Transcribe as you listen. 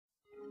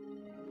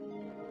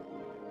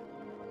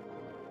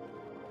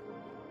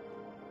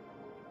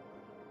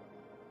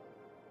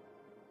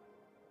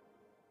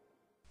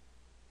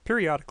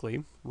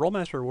Periodically,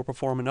 Rollmaster will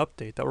perform an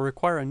update that will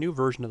require a new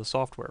version of the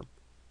software.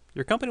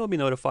 Your company will be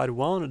notified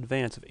well in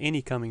advance of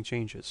any coming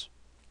changes.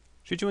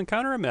 Should you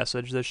encounter a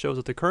message that shows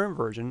that the current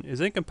version is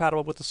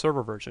incompatible with the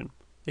server version,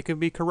 it can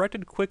be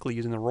corrected quickly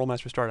using the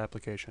Rollmaster Start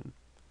application.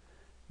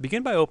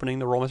 Begin by opening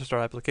the Rollmaster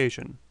Start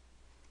application.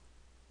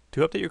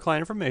 To update your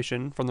client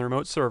information from the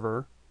remote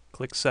server,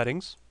 click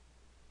Settings,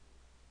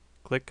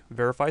 click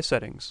Verify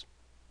Settings.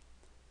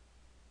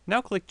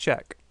 Now click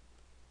Check.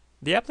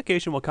 The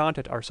application will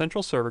contact our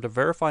central server to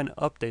verify and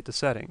update the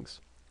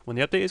settings. When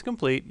the update is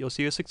complete, you'll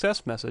see a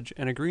success message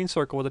and a green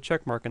circle with a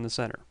check mark in the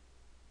center.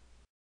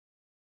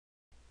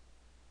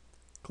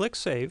 Click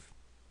Save,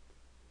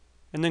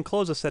 and then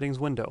close the settings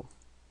window.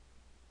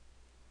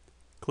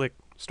 Click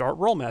Start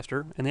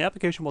Rollmaster, and the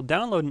application will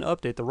download and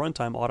update the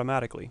runtime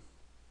automatically.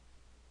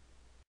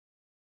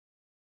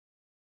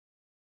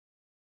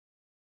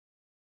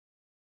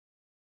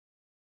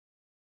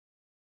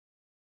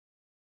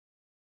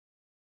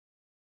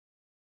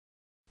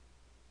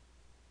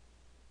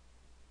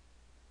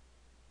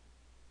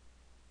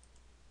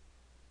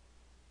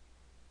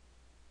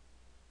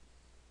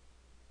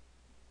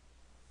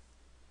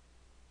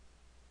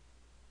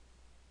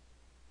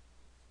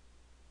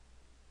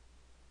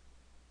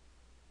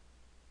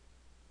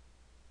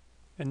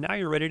 And now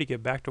you're ready to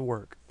get back to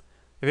work.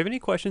 If you have any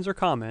questions or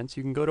comments,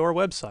 you can go to our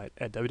website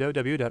at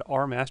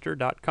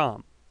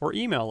www.rmaster.com or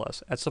email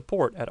us at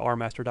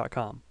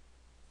support@rmaster.com.